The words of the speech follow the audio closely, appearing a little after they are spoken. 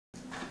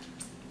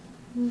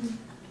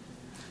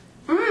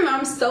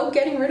I'm so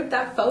getting rid of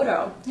that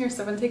photo. Here,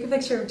 someone take a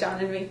picture of John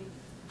and me.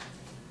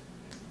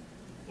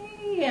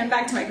 Yay, and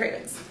back to my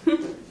cravings.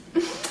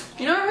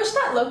 You know, I wish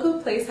that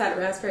local place had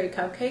raspberry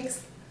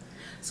cupcakes.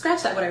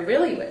 Scratch that. What I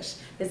really wish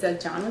is that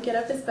John would get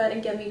up his butt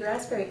and get me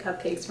raspberry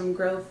cupcakes from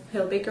Grove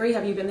Hill Bakery.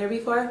 Have you been there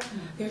before?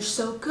 They're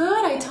so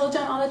good. I tell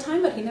John all the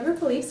time, but he never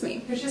believes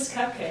me. They're just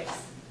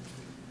cupcakes.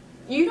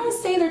 You don't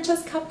say they're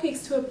just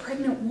cupcakes to a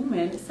pregnant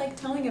woman. It's like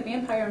telling a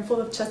vampire I'm full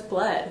of just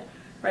blood.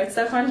 Right,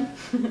 Stefan?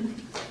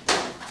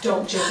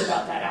 Don't joke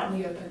about that out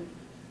in the open.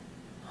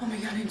 Oh my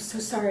God, I'm so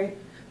sorry.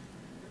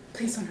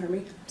 Please don't hurt me.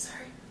 I'm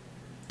sorry.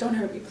 Don't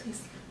hurt me,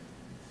 please.